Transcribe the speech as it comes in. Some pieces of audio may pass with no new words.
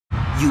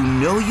You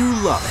know you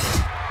love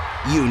it.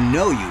 You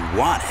know you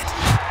want it.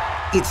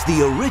 It's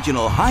the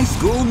original High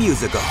School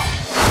Musical.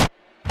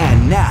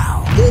 And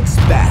now it's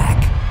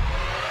back.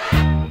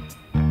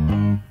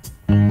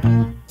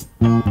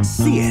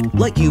 See it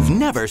like you've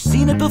never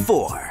seen it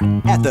before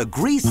at the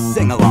Grease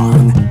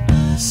Sing-Along.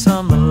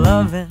 Summer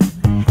lovin'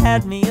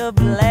 had me a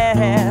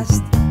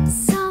blast.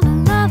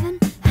 Summer lovin'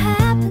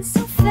 happened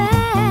so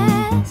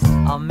fast.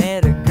 I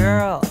met a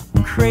girl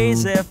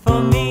crazy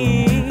for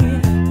me.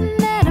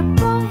 Met a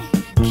boy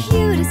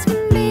cute as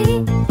can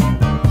be.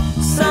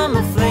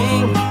 Summer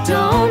fling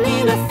don't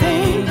mean a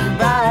thing,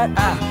 but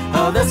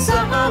the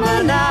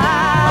summer night.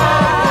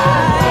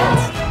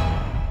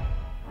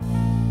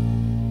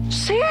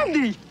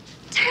 Sandy!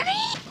 Teddy!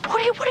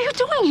 What are you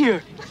doing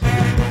here?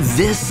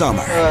 This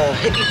summer,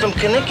 Hickey from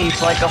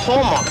Kanicki's like a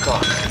Hallmark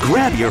card.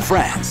 grab your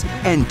friends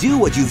and do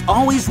what you've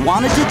always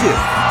wanted to do.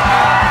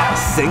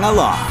 Sing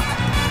along.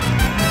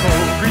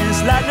 Oh,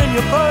 grease lightning,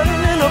 you're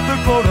burning up the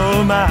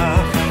quarter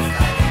mile.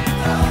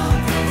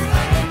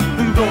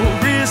 Go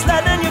grease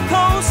lightning, you're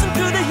coasting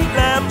through the heat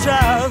lamp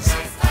trials.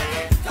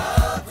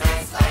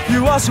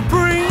 You are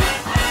supreme,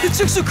 your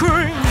chicks are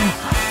cream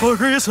for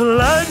grease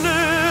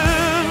lightning.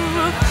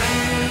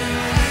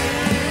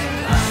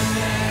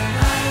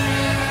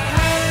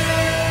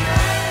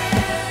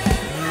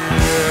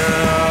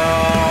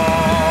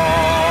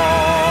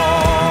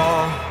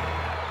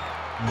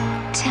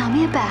 Tell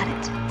me about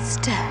it,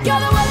 Stud.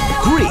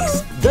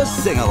 Grease, the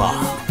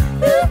sing-along.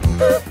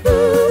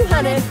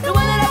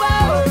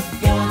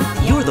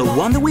 You're the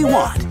one that we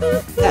want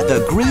at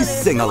the Grease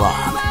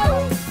Sing-Along.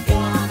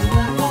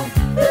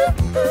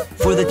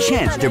 For the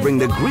chance to bring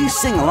the Grease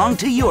Sing-Along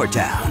to your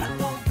town,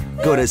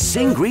 go to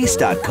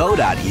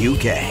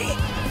singgrease.co.uk.